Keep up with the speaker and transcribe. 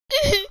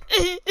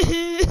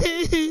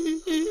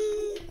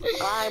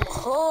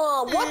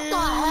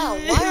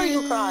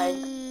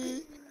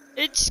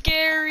it's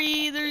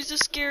scary. There's a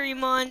scary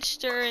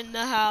monster in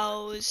the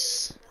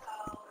house.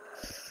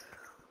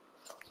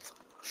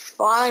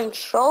 Fine,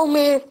 show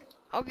me.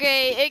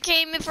 Okay, it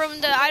came from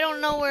I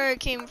don't know where it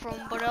came from,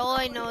 but all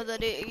I know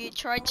that it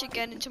tried to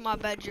get into my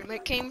bedroom.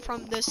 It came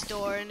from this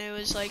door, and it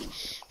was like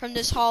from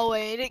this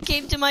hallway, and it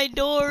came to my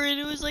door, and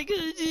it was like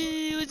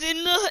it was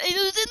in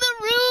the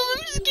room.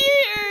 I'm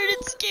scared.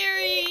 It's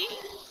scary.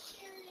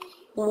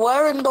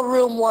 Where in the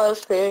room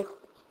was he?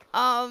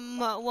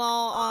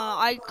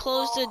 I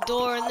closed the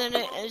door, and then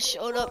it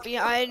showed up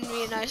behind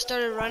me, and I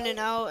started running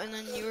out, and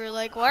then you were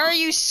like, "Why are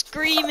you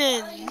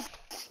screaming?"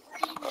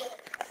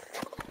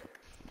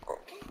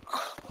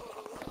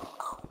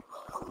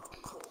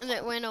 And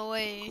it went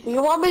away.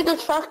 You want me to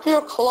check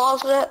your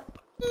closet?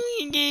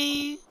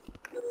 Okay.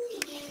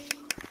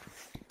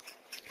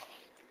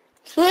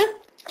 See?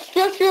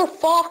 Check your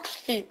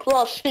Foxy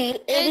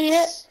plushie,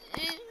 idiot.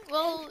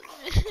 Well,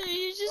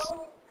 you just...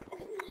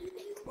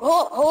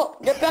 Oh,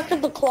 get back in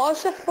the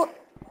closet for...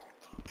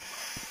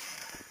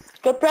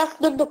 Get back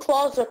in the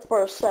closet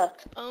for a sec.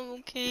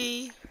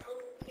 Okay.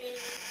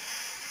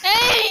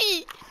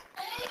 Hey!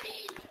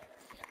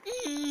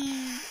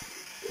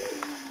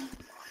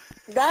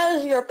 That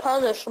is your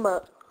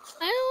punishment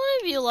I don't want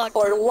to be locked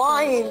for in the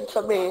lying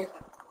to me.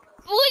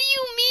 What do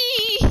you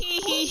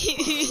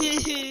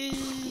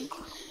mean?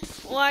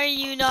 Why are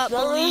you not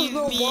believe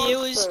me? It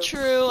was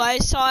true. I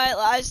saw it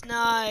last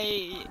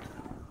night.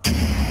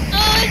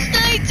 Oh, it's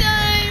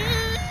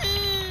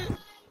nighttime!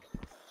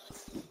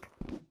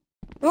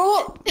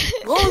 Go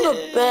to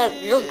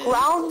bed. You're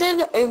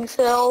grounded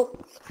until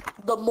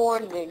the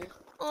morning.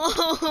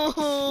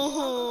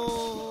 Oh.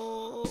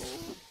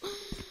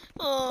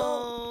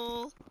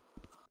 Oh.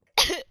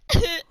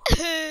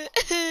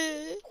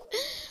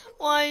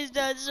 Why is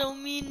that so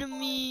mean to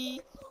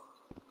me?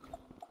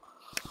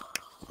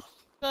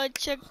 Gotta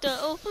check the...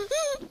 Oh.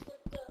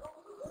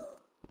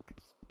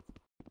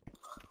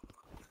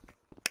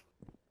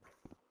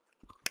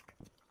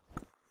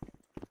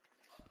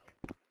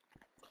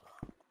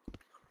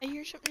 I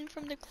hear something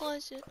from the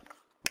closet.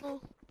 Oh.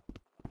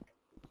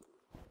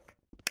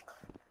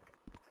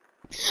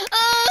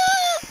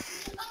 Ah!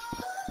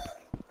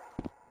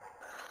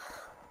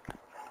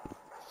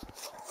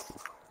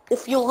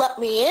 If you let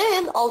me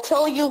in, I'll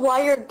tell you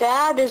why your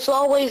dad is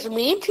always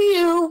mean to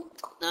you.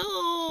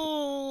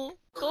 No.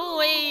 Go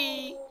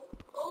away.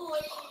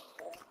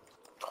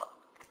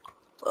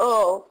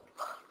 Oh.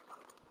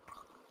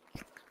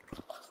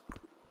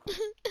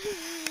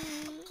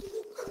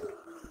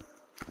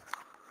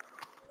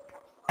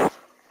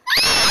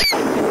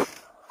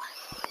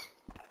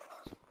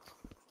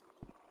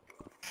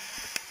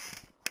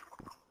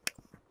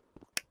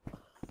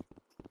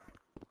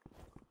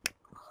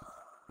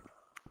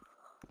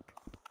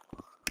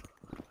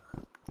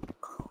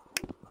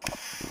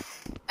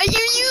 I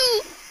hear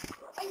you.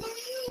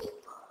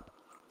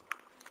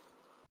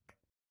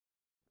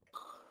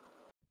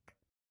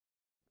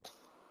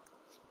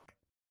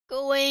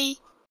 Go away.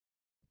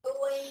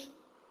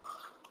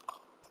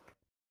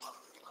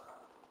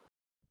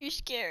 You're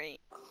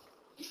scary.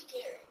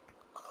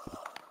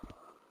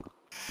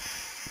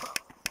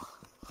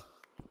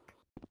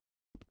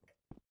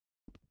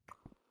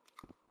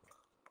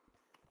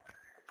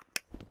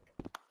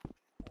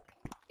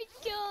 My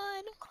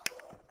God.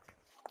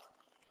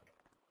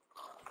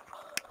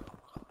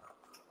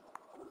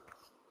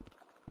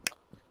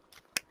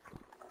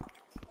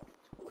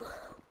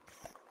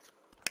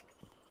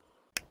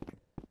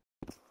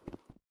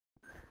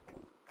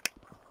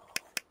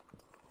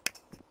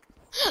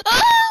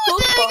 Ah! What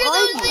the heck are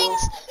those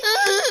things?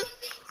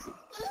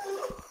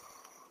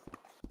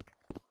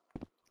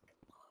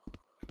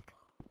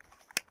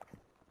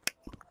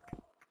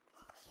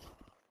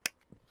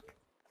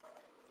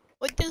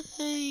 What the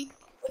heck?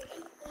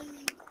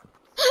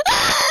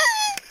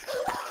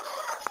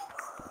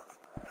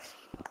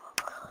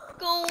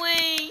 Go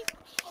away.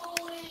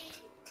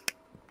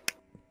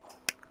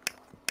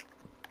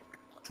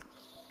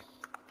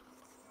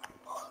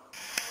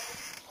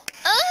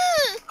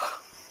 Ah!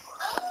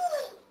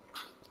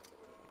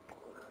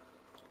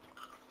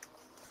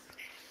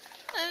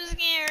 I'm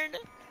scared.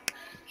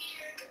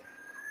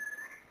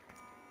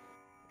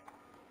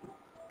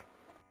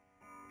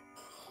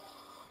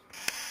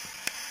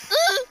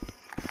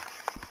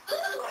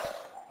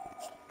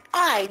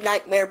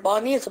 Nightmare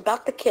Bonnie is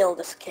about to kill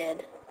this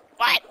kid.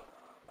 What?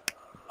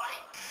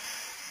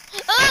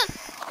 Ah!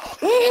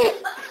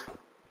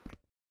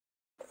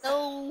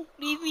 No,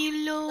 leave me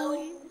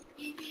alone.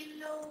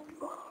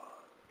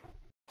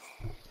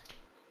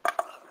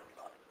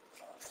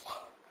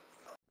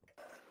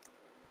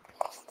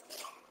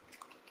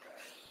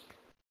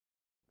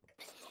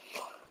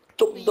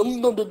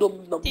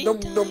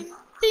 Daytime.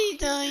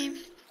 Daytime.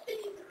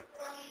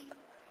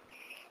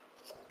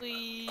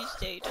 Please,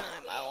 daytime.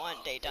 I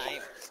want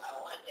daytime.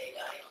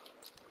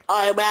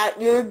 I'm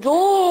at your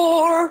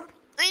door.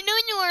 I know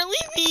you are.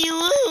 Leave me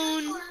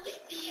alone.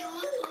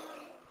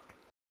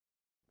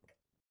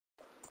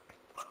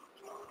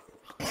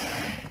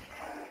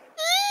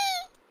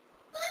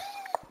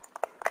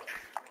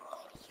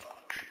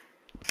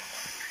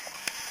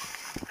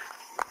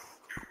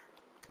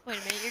 Wait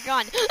a minute, you're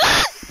gone.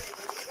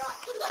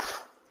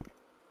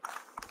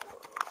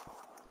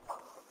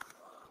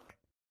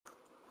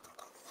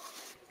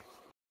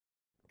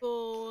 Go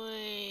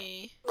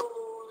away.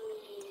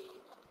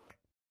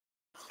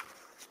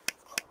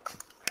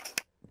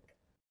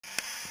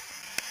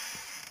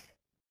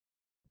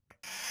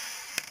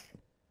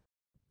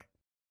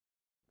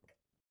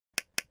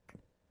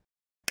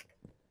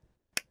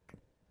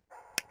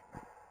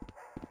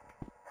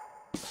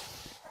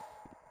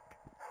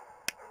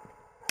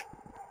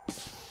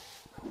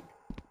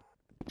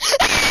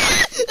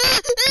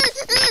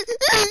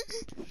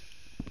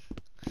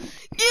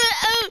 Get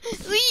out!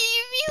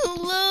 Leave me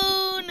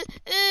alone!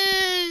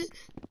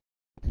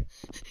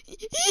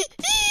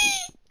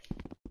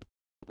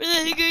 Where the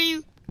heck are you?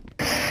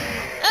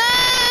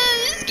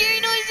 Scary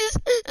noises!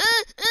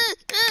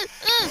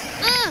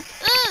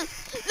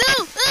 No!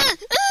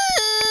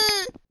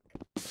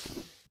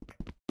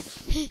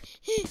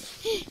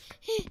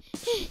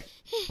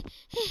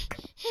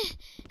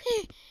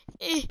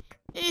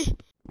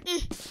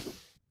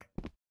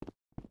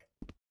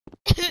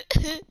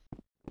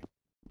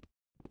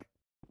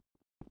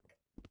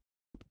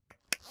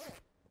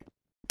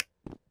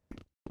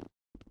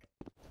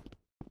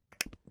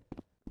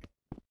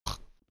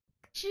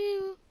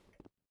 Shoo.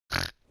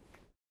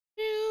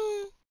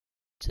 Shoo.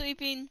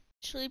 Sleeping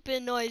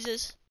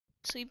noises.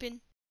 Sleeping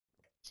noises.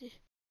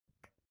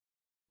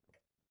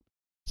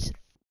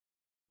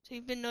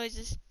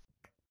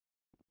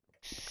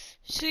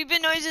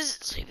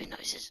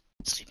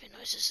 Sleeping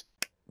noises.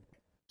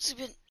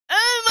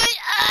 Oh, my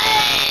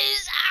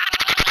eyes!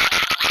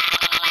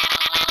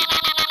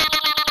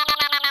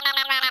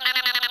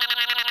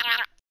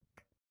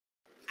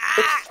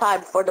 It's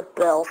time for the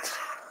belt.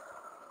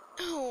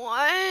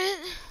 What?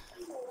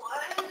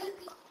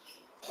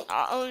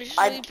 I'm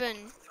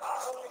sleeping.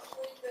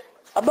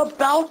 I'm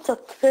about to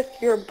kick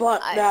your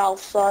butt now,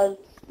 son.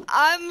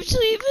 I'm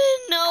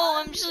sleeping.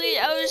 No, I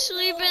was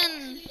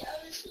sleeping.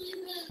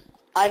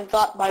 I've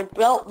got my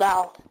belt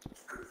now.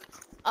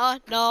 No.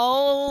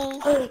 No.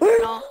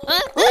 I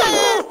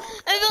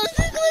fell into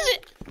the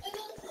closet.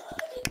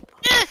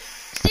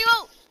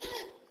 Steve-O!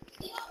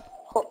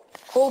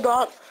 Hold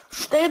on.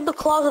 Stay in the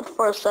closet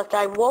for a sec.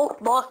 I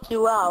won't lock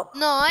you out.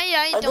 No,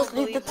 I don't just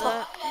need believe to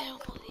that. I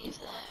don't believe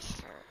that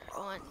for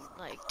one,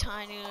 like,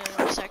 tiny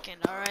little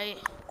second, alright?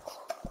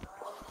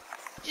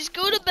 Just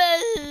go to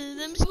bed.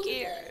 I'm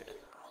scared.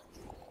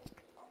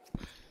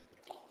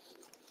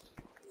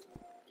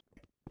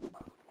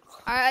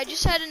 I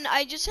just had a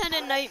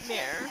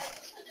nightmare.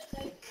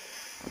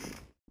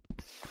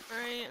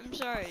 Alright, I'm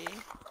sorry.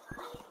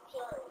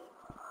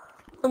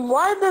 And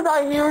why did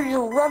I hear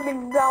you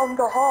running down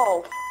the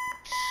hall?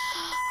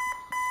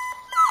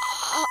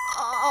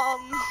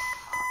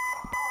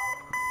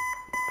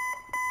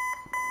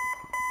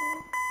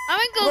 I'm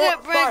gonna go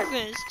get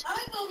breakfast.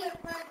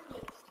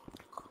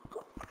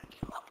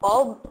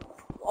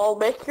 I'll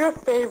make your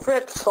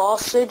favorite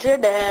sausage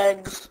and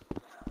eggs.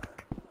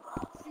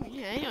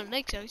 Yeah, I don't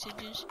like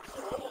sausages.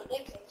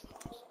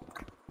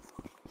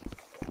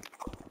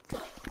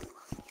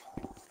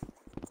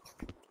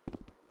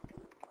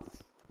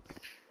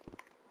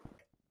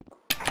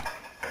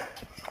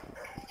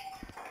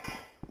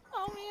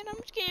 Oh man,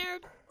 I'm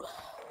scared.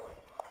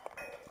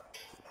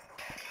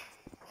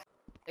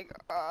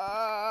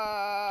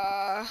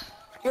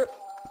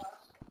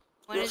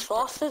 Your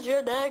sausage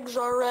and eggs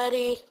are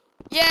ready.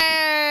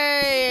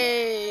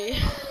 Yay!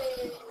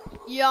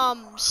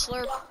 Yum,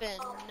 slurping.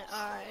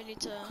 I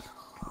need to.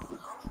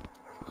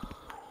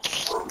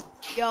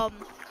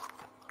 Yum.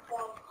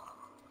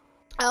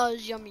 That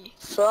was yummy.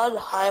 Son,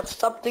 I have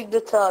something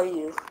to tell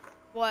you.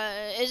 What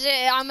is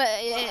it? I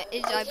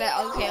bet.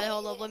 Okay,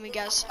 hold up. Let me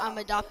guess. I'm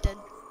adopted.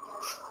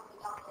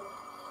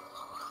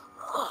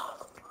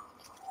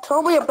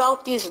 Tell me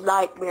about these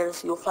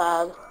nightmares you've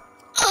had.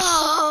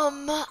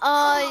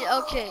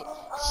 Okay.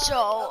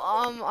 So,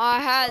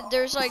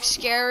 there's like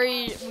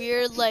scary,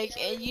 weird, like,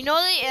 you know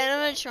the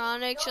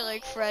animatronics are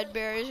like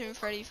Fredbear's and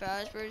Freddy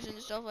Fazbear's and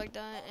stuff like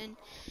that, and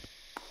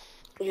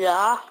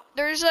yeah.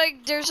 There's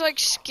like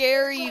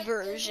scary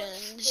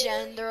versions,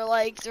 and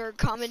they're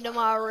coming to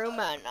my room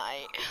at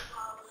night.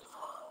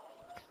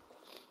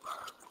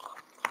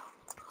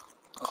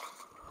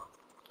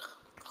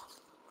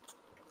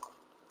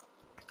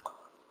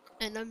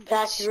 And I'm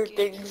pack your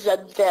things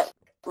and get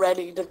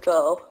ready to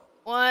go.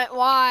 What?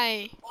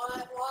 Why?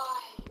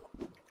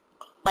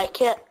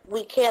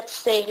 We can't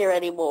stay here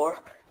anymore.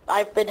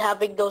 I've been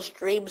having those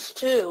dreams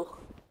too.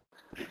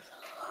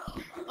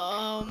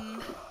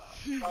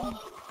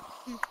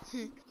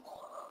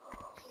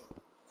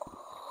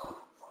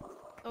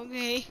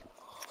 Okay.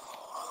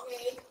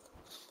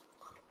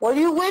 What are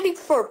you waiting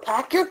for?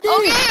 Pack your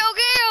things.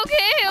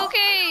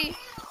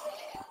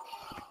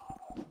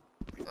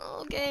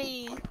 Okay.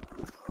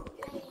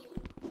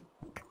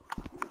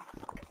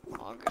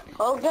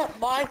 I'll get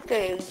my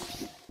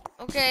things.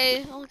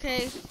 Okay.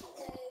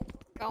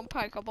 I'll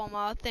pack up all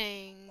my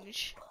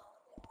things.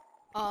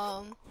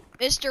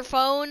 Mr.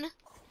 Phone.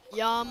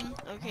 Yum.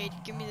 Okay,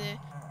 give me the.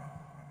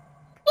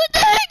 What the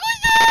heck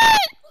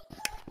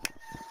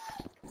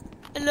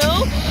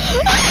Hello?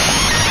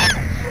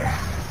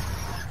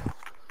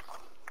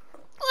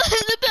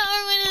 The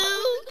power went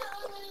out.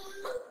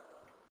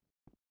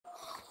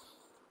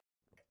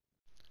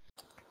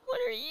 What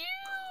are you?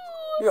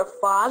 Your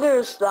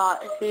father's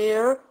not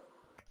here.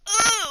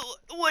 Oh,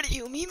 what do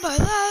you mean by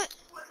that?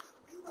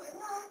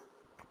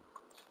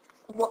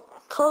 Well,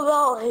 come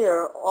out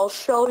here. I'll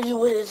show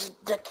you his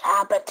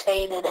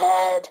decapitated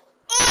head.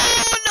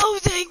 Oh, no,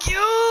 thank you.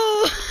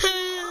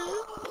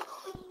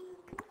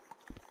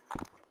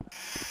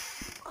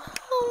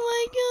 Oh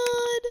my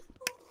god.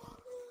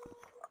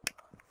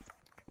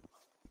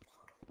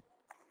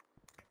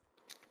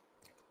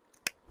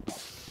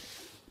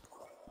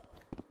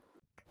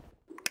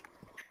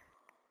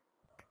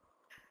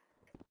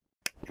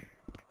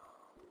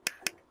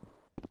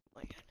 Oh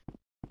my god.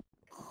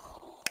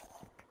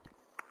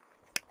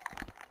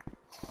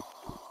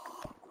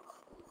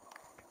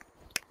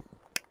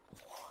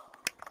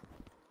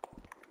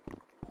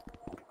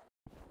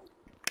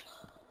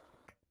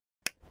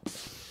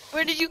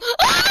 Where did you?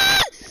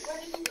 Ah!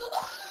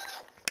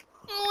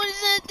 What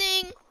is that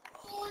thing?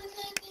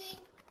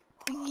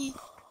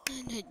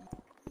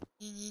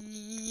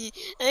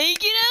 Hey,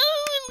 get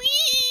out and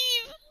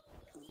leave!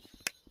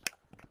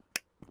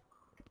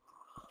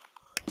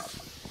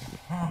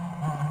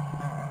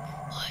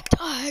 What the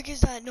heck is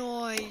that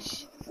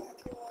noise?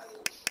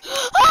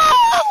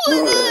 Ah! What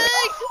the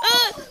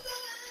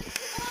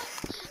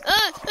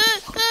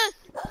heck?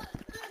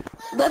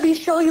 Let me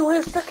show you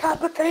his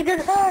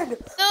decapitated head.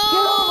 No!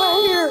 Get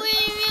over here.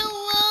 Leave me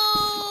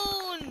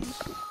alone!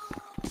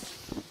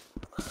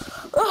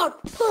 Ah,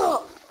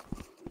 ah.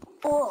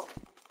 Oh.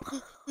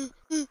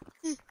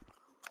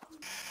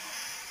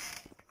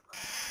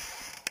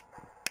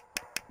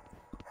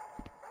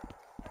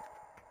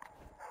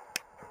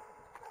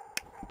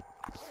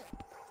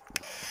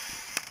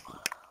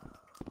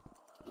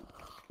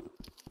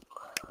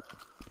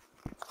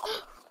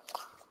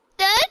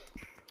 Dad?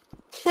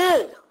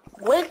 Kid,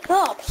 wake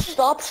up.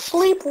 Stop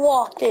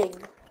sleepwalking.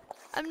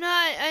 I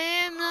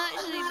am not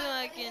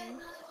sleepwalking.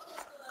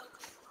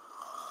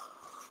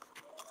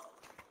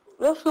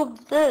 Yes, you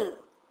did.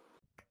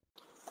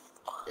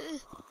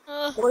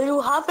 Were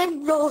you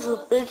having those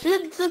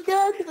visions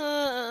again?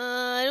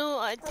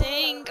 I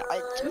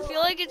feel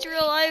like it's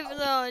real life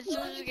though. It's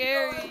so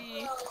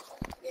scary.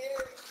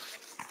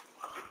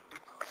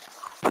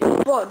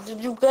 What,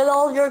 did you get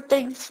all your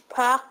things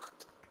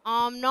packed?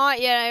 Not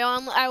yet.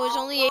 I was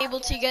only able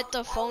to get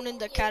the phone and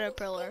the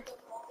caterpillar.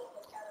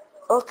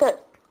 Okay.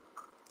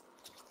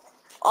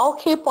 I'll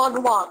keep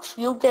on watch.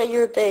 You get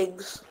your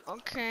things.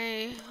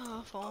 Okay.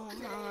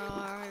 Phone.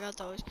 I got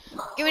those.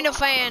 Give me the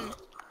fan.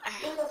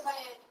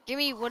 Give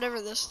me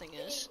whatever this thing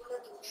is.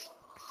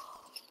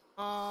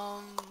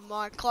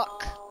 My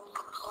clock.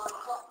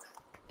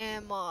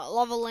 And my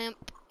lava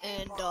lamp.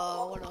 And,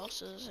 what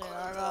else is there?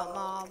 I got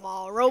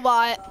my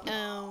robot.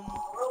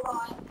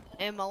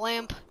 And my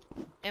lamp.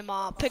 And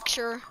my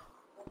picture.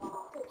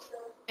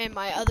 And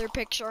my other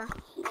picture.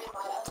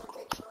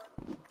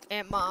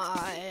 And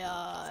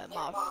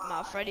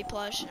my Freddy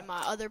plush. And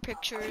my other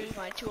pictures.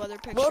 My 2 other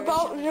pictures. What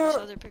about and your this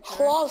other picture.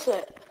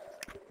 closet?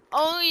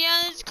 Oh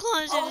yeah, this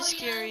closet is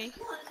scary.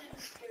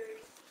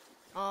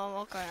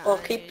 Okay. Well,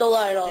 keep the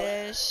light on.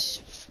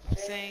 This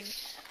thing.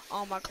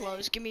 All my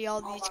clothes. Give me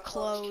all these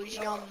clothes.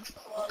 Yum.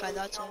 Okay,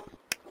 that's it.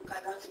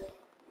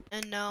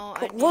 And now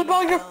I need, What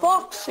about your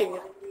Foxy?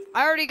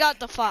 I already got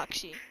the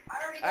Foxy.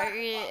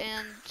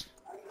 And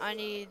I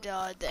need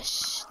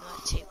this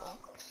table.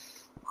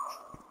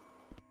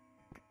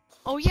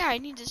 Oh yeah, I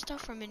need the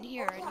stuff from in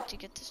here. I need to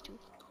get this too.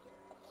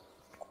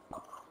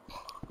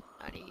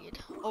 I need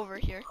over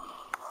here.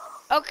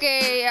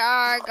 Okay,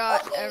 I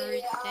got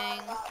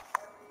everything.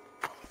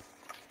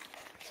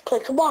 Okay,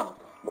 come on.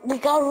 We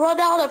gotta run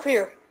out of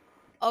here.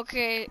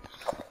 Okay.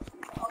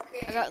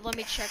 Let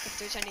me check if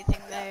there's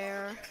anything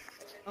there.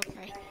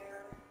 Okay.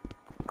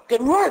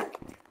 Good work.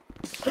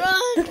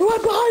 Run! Just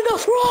run behind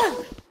us,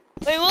 run!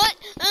 Wait, what?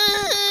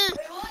 Oh,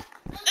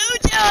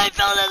 I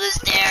fell down the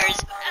stairs.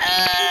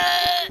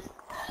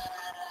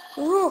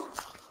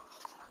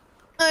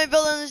 I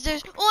fell down the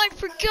stairs. Oh, I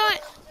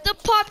forgot the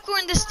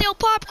popcorn, the stale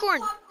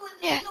popcorn.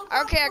 Yeah.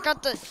 Okay, I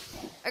got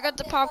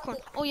the popcorn.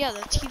 Oh yeah,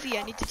 the TV.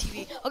 I need the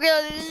TV. Okay.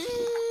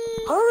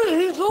 Hurry,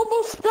 he's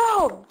almost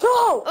down.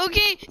 Go!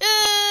 Okay.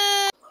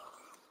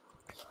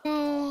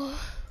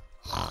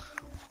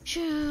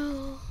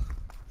 Shoo.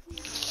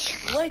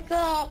 Wake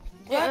up.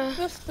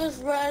 Breakfast is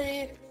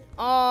ready.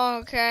 Oh,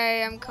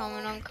 okay, I'm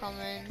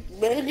coming.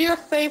 Made your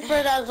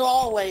favorite as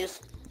always.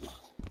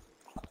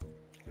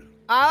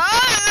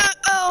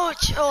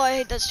 Ouch! Oh, I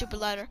hate that stupid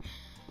ladder.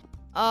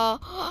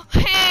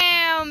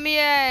 Ham!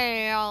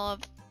 Yay! I'll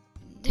have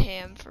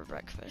ham for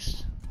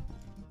breakfast.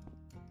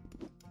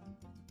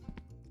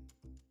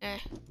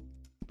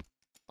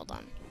 Hold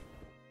on.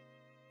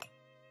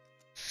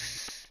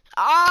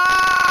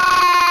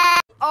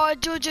 Oh,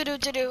 do.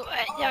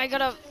 Yeah, I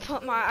gotta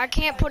put I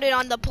can't put it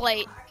on the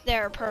plate.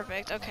 There,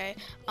 perfect. Okay.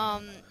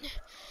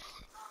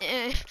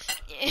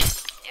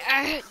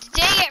 Dang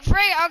it,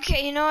 Frey.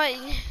 Okay, you know what?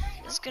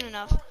 That's good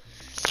enough.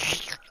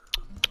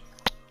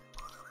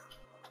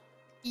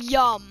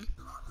 Yum.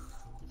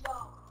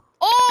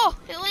 Oh,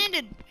 it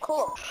landed.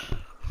 Cool.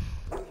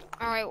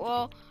 Alright,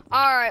 well,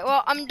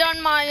 I'm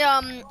done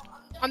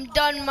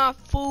my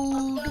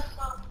food.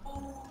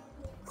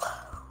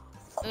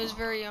 It was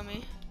very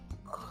yummy.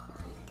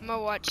 I'm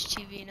gonna watch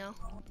TV now.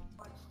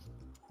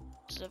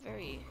 It's a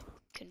very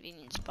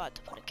convenient spot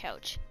to put a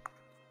couch.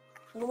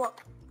 You know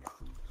what?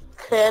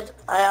 Kid,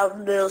 I have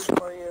news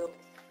for you.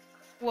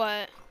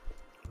 What?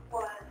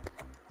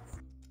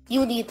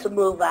 You need to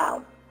move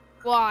out.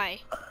 Why?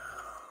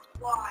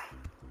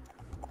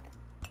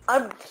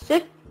 I'm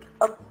sick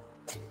of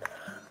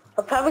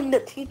having to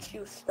teach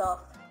you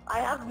stuff. I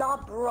have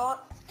not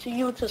brought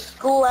you to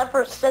school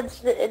ever since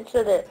the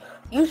incident.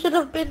 You should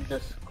have been to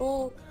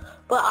school,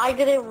 but I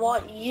didn't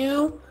want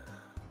you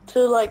to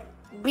like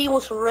be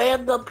with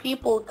random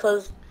people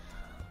because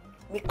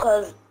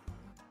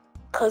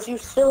you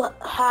still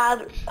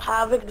have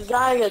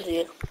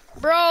anxiety.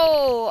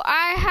 Bro,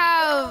 I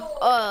have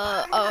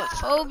a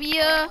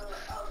phobia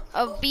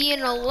of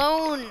being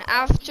alone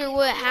after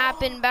what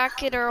happened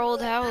back at our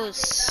old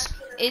house.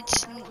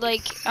 It's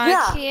like I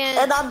can't.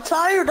 And I'm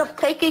tired of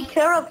taking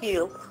care of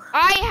you.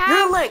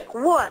 You're like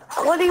what?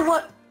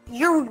 21.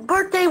 Your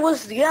birthday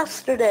was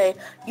yesterday.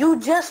 You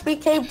just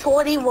became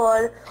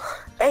 21,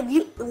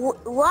 and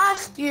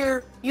last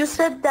year you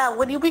said that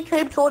when you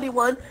became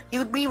 21,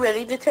 you'd be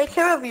ready to take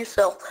care of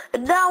yourself.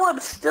 And now I'm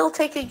still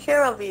taking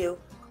care of you.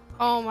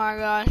 Oh my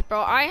gosh,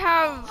 bro! I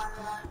have.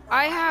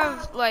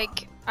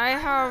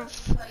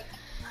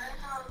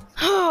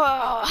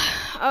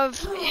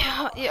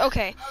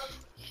 Okay.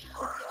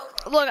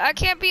 Look, I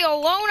can't be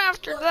alone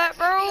after that,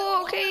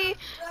 bro. Okay.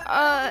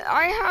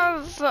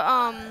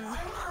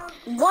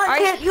 Why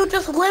can't you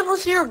just live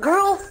with your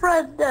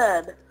girlfriend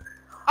then?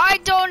 I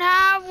don't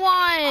have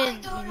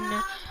one.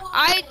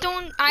 I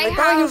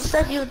thought you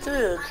said you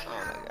did. Oh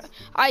my god.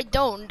 I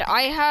don't.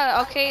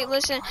 Okay,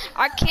 listen.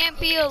 I can't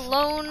be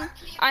alone.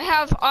 I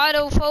have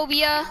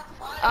autophobia.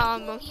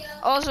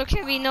 Also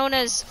can be known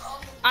as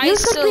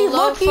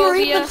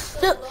isolophobia.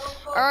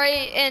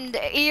 Alright, and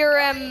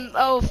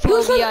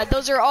eremophobia.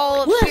 Those are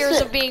all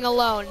fears of being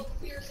alone.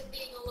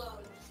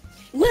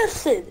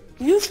 Listen,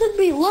 you should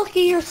be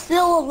lucky you're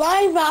still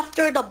alive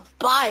after the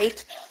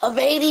bite of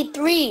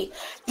 83.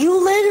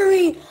 You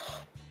literally,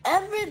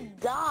 Evan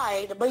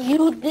died, but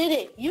you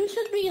didn't. You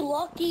should be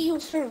lucky you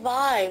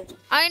survived.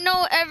 I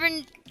know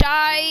Evan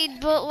died,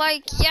 but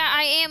like, yeah,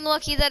 I am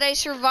lucky that I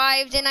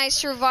survived, and I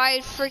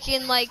survived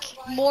freaking like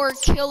more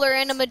killer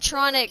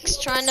animatronics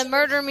trying to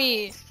murder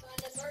me.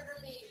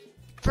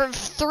 For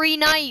 3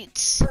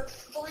 nights.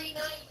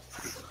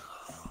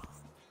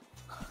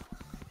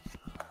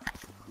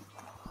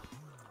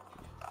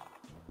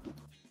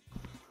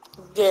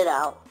 Get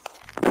out.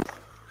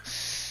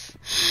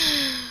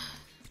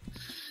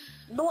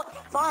 No,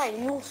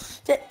 fine, you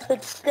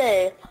could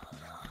stay.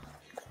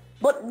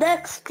 But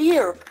next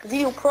year, do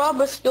you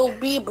promise you'll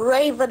be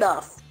brave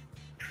enough?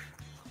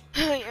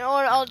 You know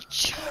what, I'll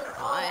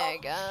try, I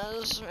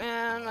guess,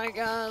 man, I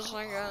guess.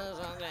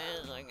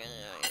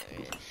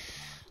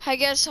 I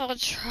guess I'll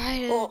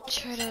try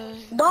to.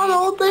 Not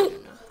only,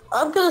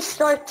 I'm gonna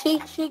start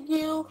teaching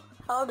you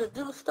how to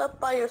do stuff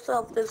by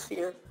yourself this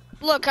year.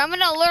 Look, I'm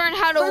gonna learn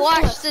how to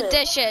wash the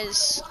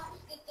dishes.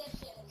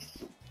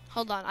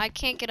 Hold on, I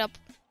can't get up.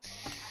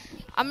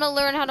 I'm gonna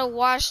learn how to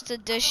wash the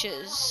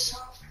dishes.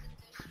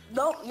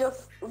 No,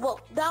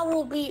 that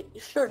will be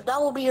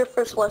your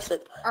first lesson.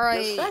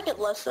 Alright. Your second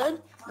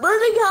lesson,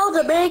 learning how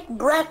to make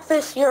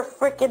breakfast your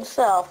freaking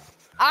self.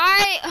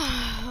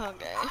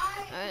 Okay.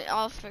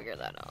 I'll figure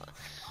that out.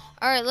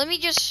 Alright, let me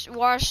just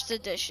wash the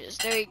dishes.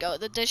 There you go.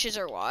 The dishes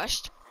are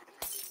washed.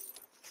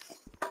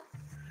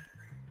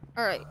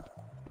 Alright.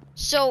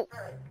 So.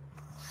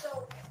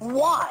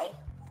 Why?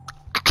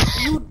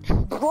 You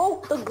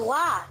broke the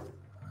glass.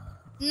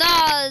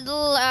 Nah,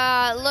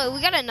 look,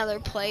 we got another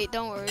plate.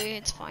 Don't worry.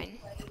 It's fine.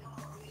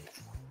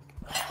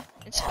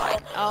 It's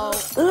fine. Oh.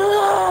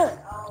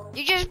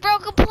 You just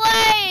broke a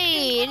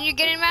plate! And you're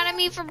getting mad at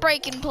me for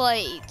breaking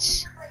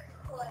plates.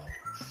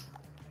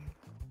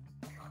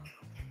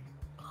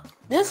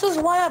 This is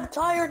why I'm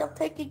tired of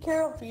taking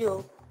care of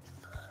you.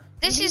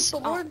 You need to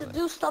learn to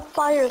do stuff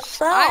by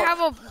yourself. I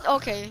have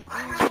okay.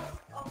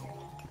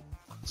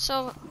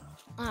 So,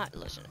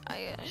 listen,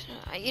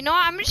 you know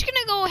what? I'm just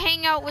gonna go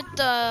hang out with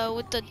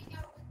the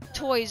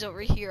toys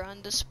over here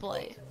on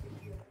display.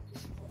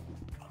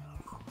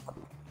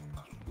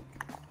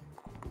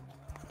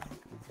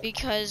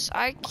 Because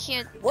I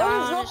can't. What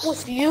is up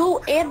with you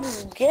and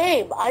this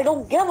game? I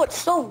don't get what's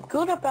so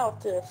good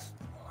about this.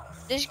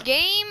 This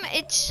game,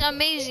 it's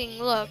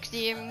amazing. Look,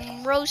 the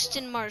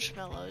roasting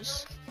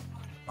marshmallows.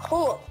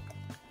 Oh,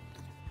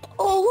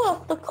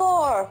 look, the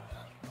car.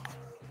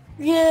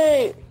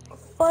 Yay.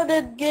 Fun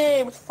and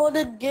games.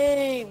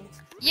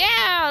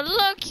 Yeah,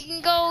 look,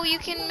 you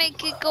can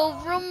make it go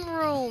vroom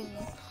vroom.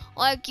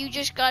 Like, you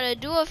just gotta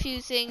do a few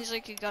things,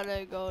 like you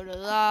gotta go to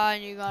that,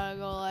 and you gotta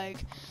go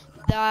like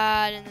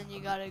that, and then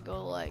you gotta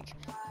go like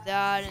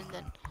that, and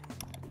then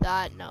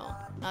that. No,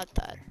 not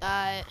that.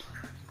 That,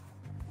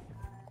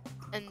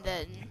 and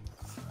then.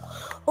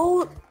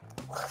 Oh.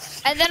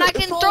 And then I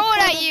can throw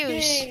it at you.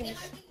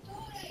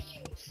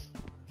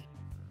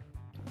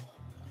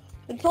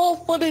 It's all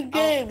fun and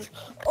games.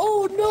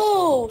 Oh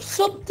no!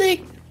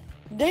 Something.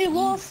 They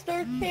lost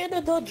their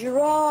Canada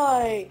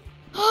Dry.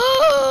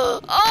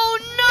 Oh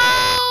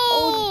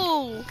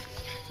no!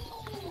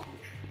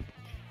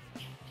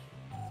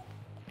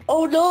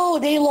 Oh no!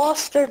 They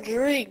lost their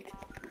drink.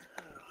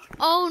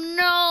 Oh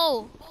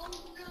no!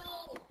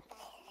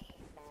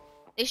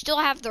 They still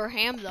have their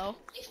ham though.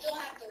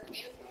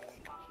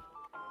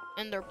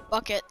 And their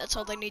bucket. That's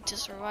all they need to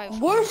survive.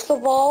 Worst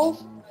of all.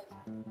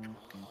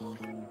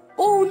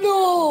 Oh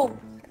no!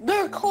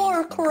 Their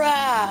car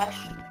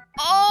crashed.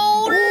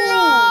 Oh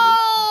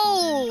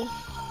no!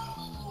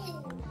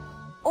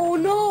 Oh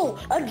no!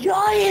 A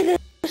giant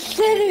is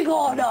sitting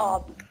on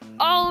them.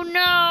 Oh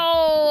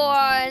no!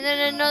 And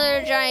then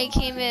another giant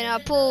came in. A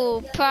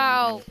poo,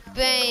 pow,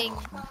 bang,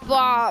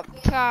 bop,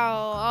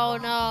 pow. Oh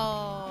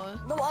no!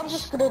 No, I'm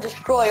just gonna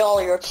destroy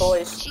all your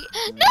toys.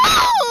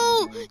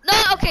 No! No.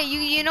 Okay.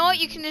 You know what?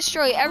 You can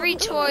destroy every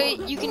toy.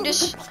 You can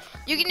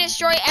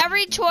destroy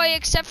every toy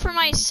except for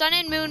my sun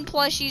and moon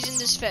plushies and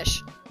this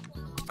fish.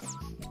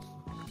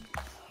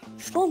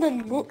 Sun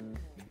and moon.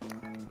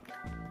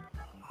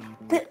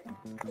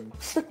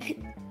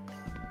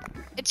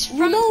 It's from.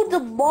 You know the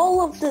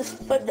mall of this.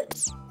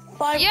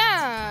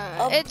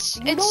 Yeah. It's.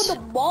 You know the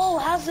mall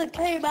hasn't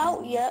came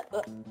out yet.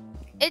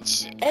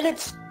 It's. And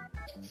it's.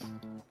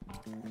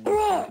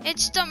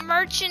 It's the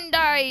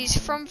merchandise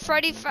from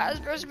Freddy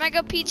Fazbear's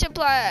Mega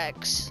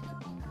Pizzaplex.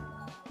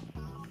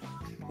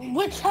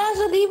 Which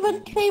hasn't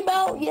even came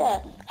out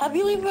yet. Have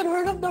you even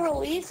heard of the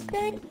release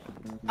date?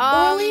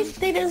 The release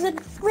date is in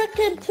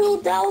frickin'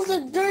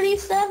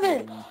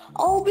 2037.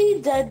 I'll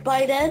be dead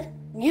by then.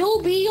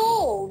 You'll be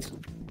old.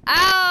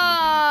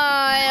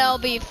 It'll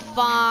be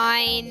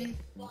fine.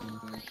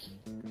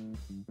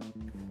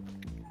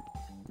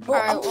 Bro,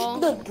 I'm just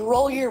gonna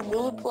throw your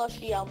moon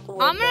plushie out the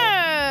window. I'm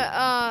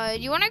gonna,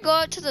 you wanna go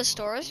out to the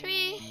store with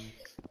me?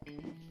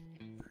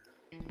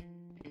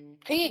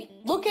 Hey,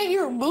 look at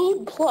your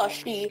moon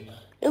plushie.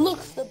 It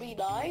looks to be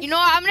nice. You know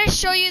what, I'm gonna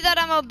show you that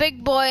I'm a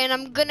big boy and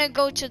I'm gonna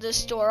go to the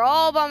store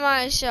all by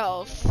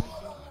myself.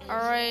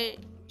 Alright,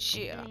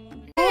 yeah.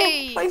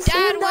 Hey,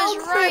 Dad was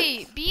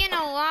right. Being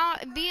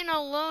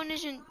alone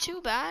isn't too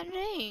bad.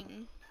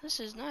 Dang, this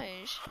is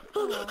nice.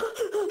 Oh.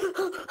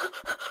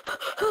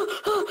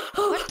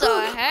 What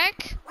the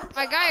heck?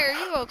 My guy, are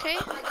you okay?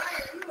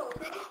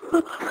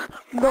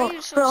 Why are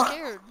you so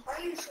scared?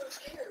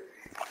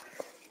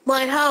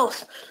 My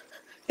house,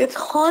 it's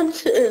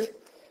haunted.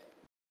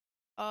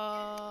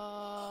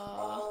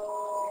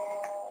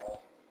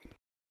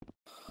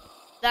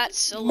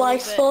 That's a little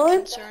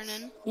bit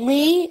concerning.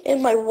 Me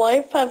and my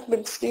wife have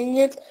been seeing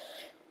it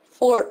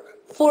for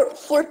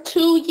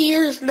 2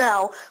 years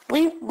now.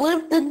 We've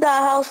lived in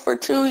that house for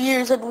 2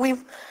 years and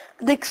we've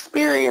been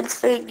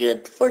experiencing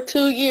it for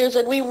 2 years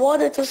and we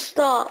wanted to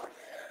stop.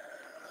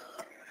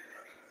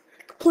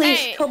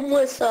 Please come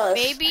with us.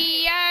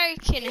 Maybe I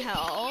can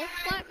help.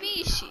 Let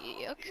me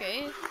see.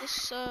 Okay,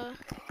 let's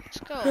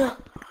go.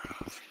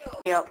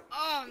 Yep.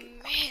 Oh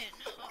man.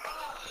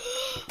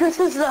 This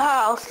is the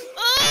house.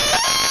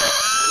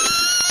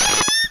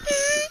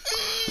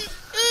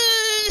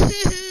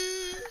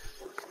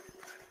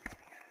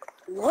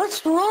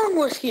 What's wrong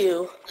with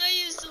you? I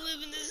used to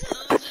live in this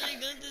house and I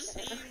got the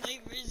same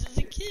nightmares as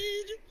a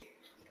kid.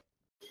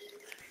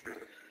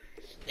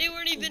 They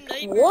weren't even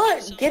nightmares.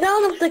 What? Get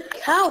out of the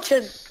couch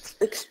and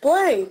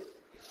explain.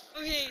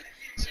 Okay,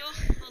 so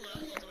hold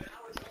on.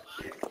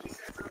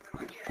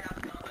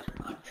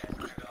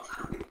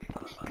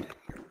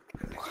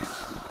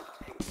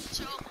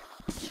 So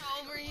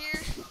over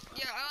here,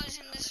 yeah, I was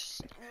in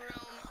this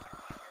room.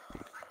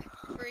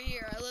 Over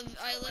here, I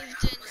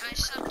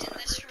slept in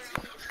this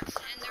room,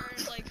 and there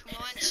was like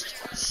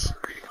monsters,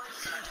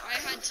 and I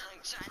had to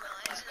like shine the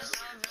lights and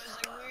stuff. It was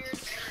like weird.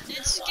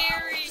 It's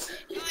scary.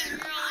 It was real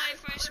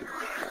life. I swear.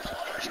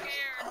 I'm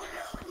scared.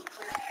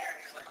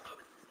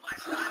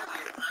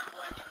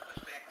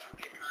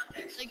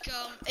 Like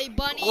a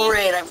bunny.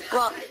 Great, A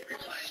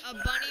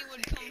bunny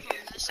would come from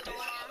this door,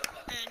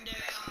 and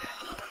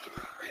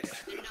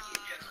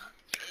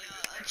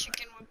a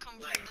chicken would come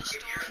from this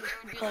door, and there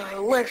would be like.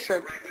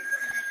 Listen.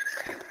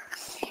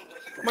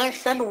 My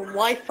son and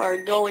wife are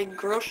going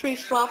grocery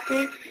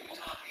shopping,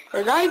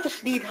 and I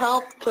just need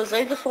help because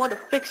I just want to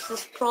fix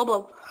this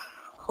problem.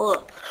 Hold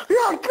on.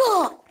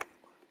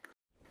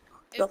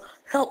 No,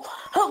 help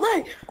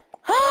me!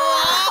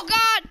 Oh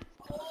God!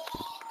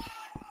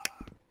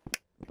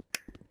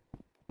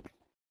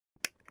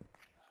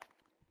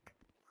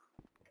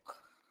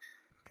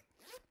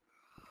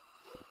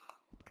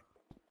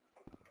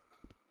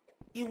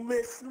 You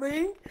miss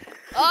me?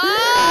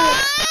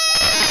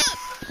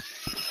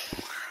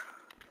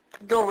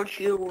 Don't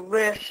you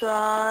miss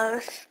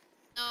us?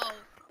 No.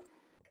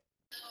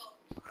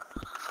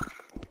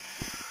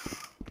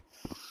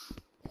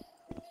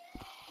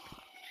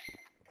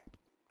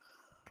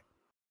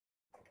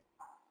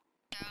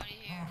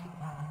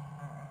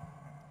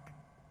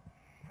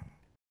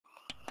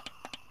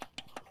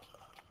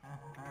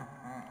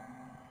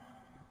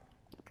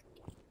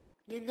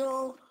 You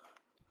know,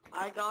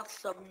 I got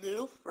some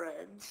new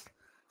friends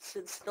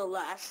since the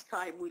last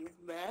time we've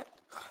met.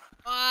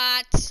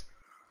 What?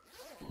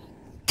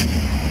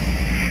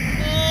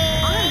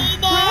 Oh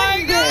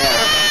my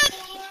god!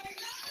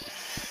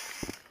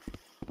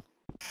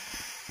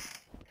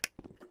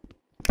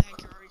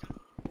 Thank you, Rico.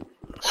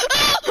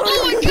 Ah!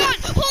 Oh my god!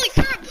 Holy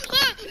crap!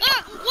 Ah!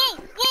 Ah! Whoa!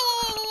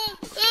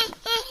 Whoa! Whoa! Whoa!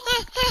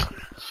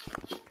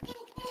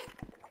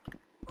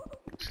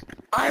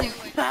 I'm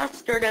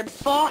faster than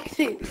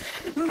Foxy.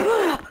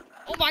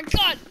 Oh my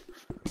god!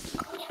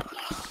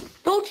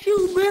 Don't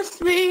you miss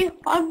me?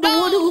 I'm the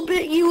one who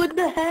bit you in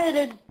the head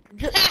and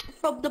just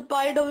from the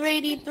bite of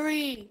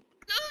 83.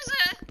 Who's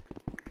that?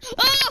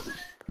 Oh!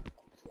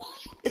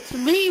 It's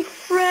me,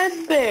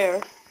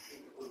 Fredbear.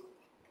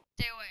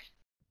 Stay away.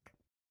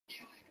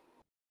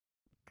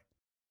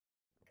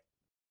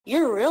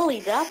 You're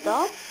really that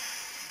dumb?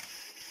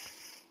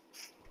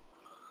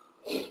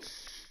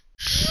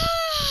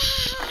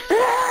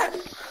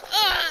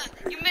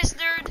 You missed,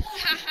 nerd.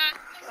 Haha.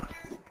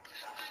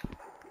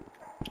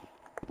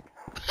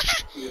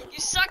 You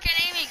suck at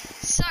aiming. You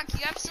suck.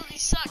 You absolutely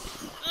suck.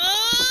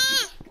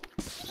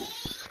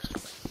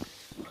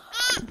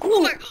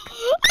 Oh my.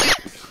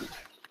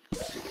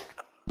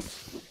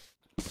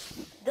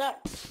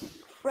 That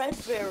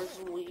Fredbear is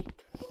weak.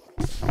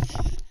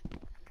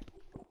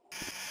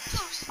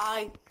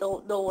 I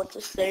don't know what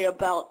to say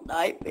about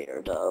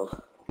Nightmare though.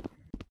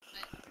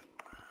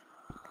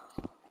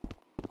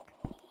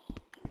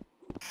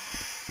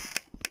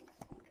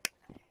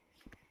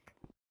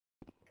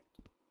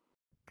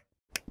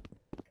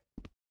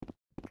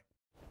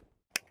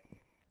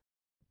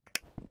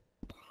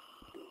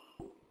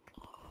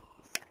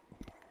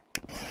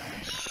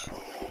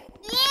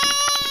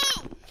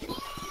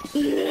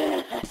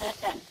 Alright,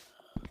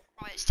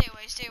 stay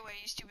away,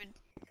 you stupid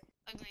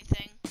ugly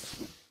thing.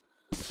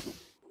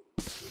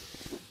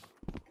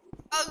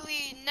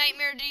 Ugly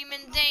nightmare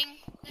demon thing.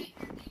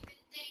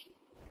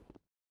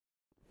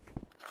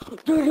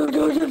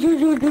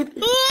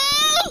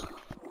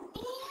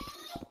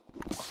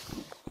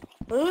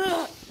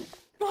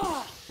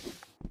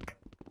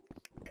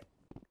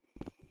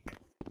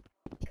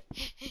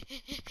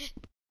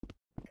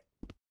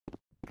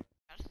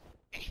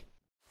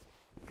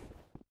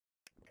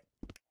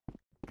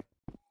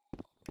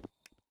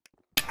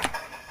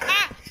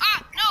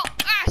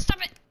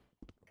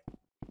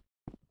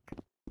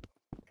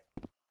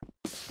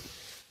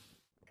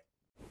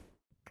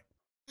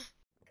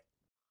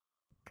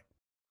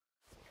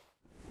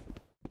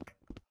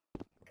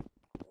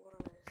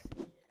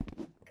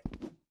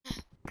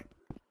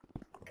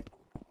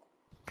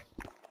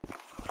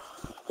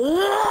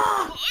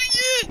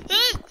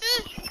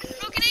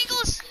 Broken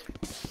ankles.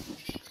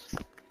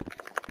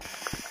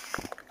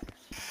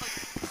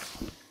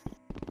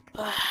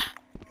 Oh!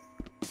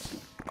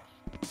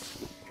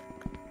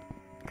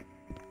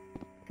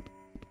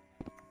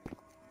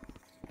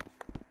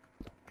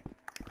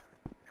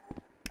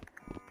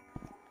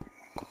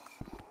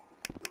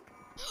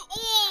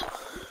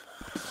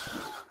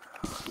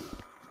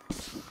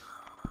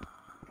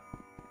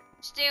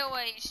 Stay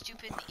away, you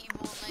stupid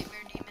evil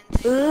nightmare demon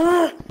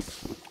thing.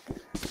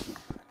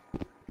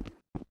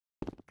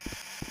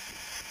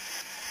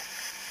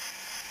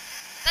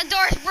 The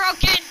door's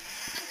broken!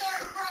 The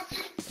door's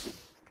broken!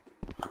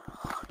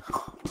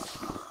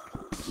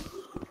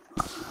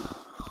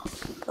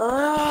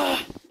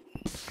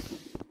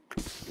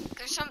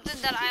 There's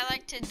something that I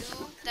like to do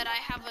that I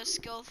have a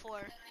skill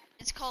for.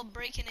 It's called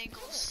breaking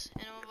ankles.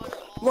 And I'm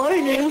about to My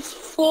name's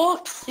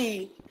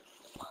Foxy.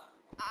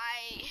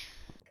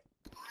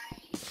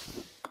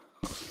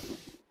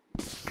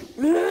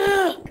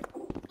 Oh!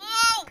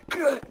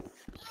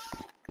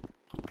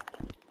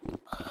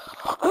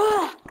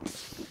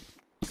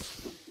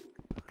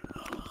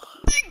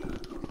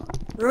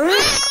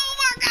 Oh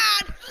my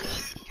god!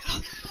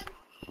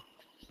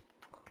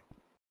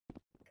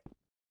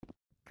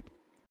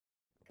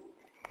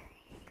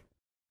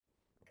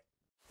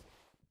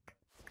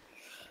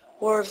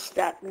 Where's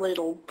that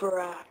little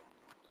brat?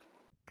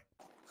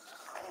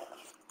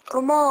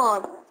 Come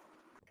on.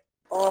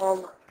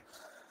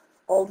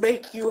 I'll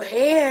make you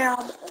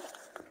ham.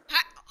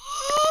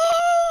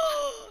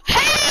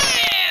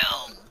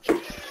 Ham!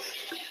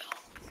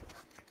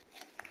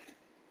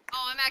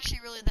 Oh, I'm actually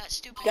really that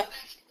stupid. Yeah.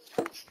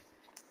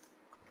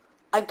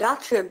 I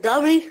got you,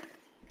 dummy.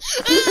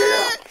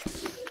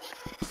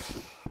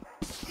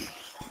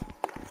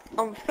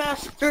 I'm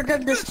faster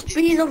than the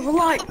speed of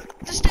light.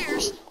 The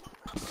stairs.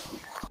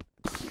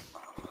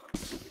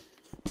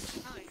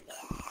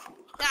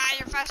 Ah,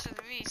 you're faster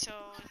than me, so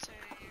it's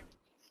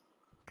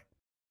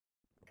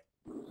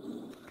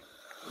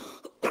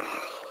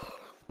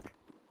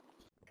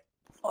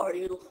Are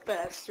you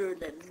faster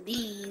than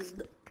these?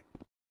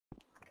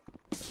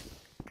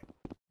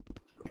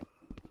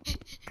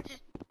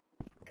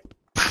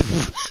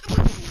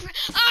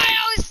 I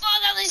always fall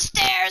down the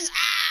stairs.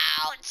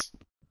 Ouch!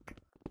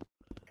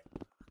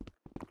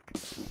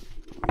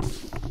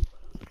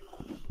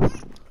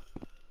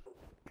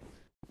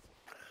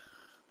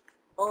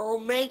 I'll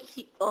make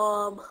you,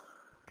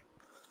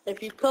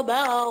 if you come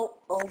out,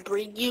 I'll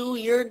bring you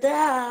your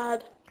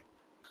dad.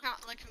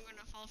 Not like I'm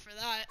gonna fall for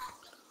that.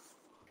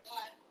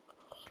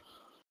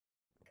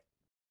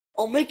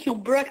 I'll make you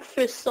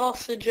breakfast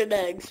sausage and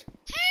eggs.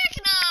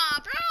 Heck nah,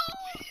 bro!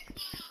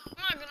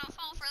 I'm not gonna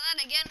fall for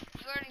that again.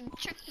 You already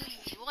tricked me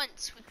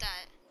once with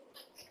that.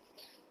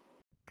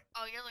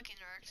 Oh, you're looking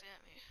directly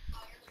at me.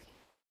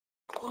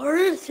 Where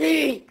is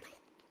he?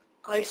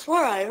 I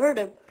swear I heard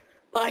him,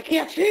 but I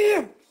can't see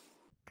him.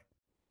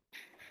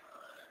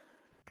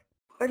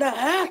 Where the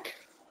heck?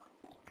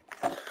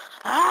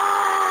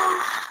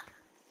 Ah!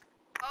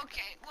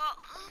 Okay, well,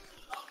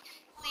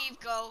 leave,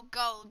 go.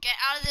 Get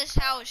out of this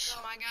house,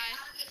 my guy.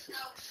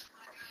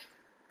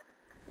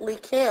 We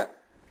can't.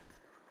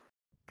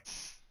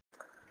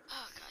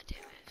 Oh, god damn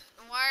it.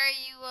 Why are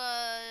you,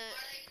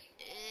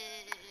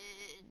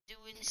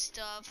 doing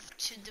stuff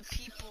to the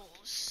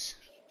peoples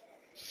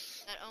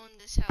that own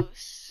this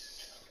house?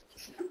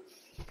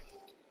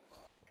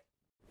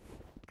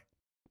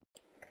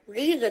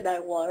 Reason I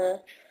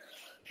wanna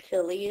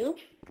kill you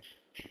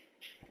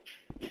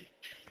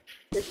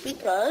is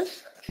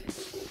because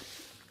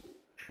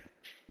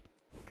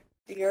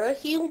you're a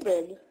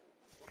human.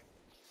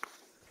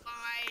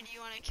 Why do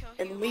you want to kill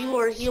And humans? we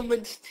were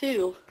humans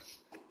too,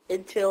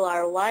 until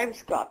our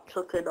lives got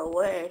taken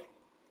away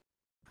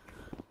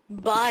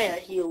by a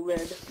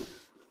human.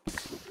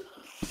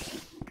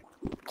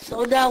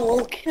 So now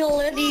we'll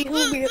kill any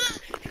human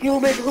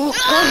who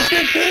comes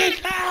into this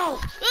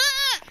house!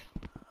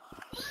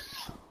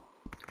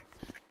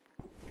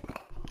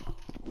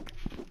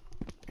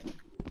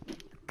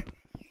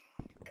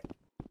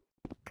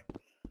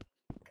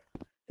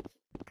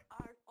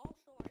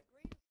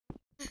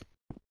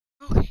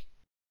 Okay.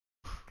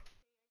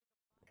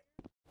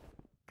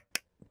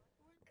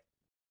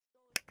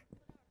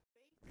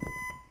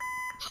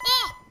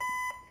 Oh!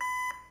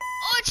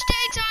 Oh, it's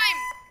daytime!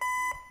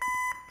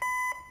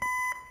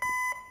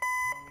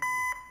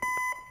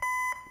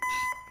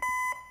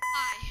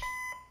 Hi.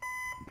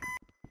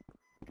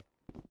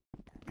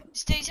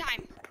 It's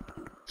daytime.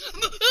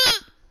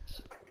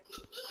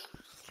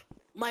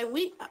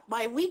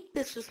 My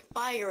weakness is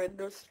fire, and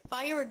there's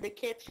fire in the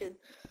kitchen.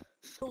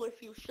 So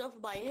if you shove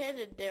my head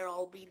in there,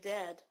 I'll be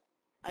dead.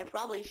 I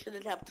probably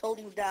shouldn't have told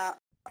you that.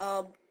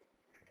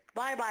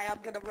 Bye-bye,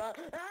 I'm gonna run.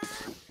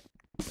 Ah!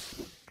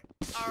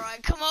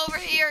 Alright, come over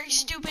here, you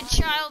stupid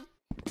child.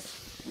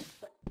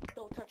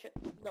 Don't touch it.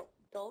 No,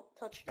 don't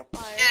touch the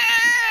fire.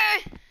 Yeah!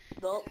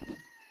 No.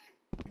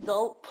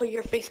 Don't put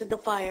your face in the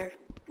fire.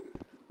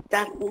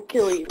 That will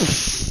kill you.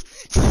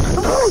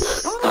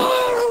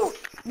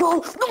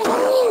 No!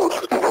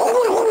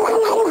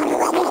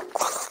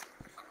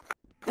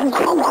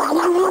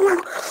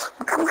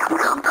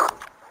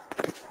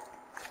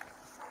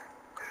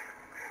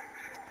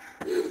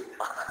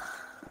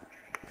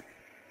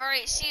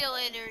 Alright, see you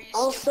later,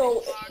 you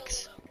stupid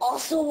fox.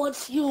 Also,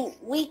 once you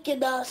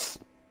weaken us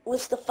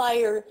with the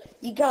fire,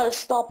 you gotta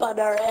stomp on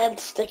our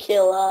heads to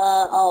kill,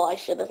 oh, I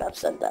shouldn't have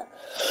said that.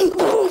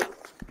 Bob,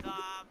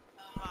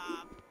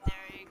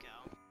 there you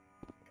go.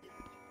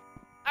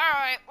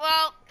 Alright,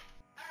 well,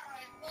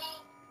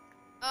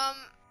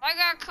 I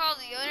gotta call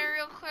the owner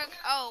real quick.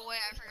 Oh, wait,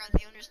 I forgot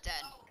the owner's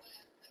dead.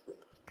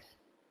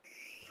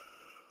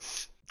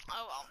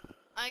 Oh well,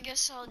 I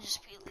guess I'll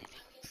just be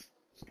leaving.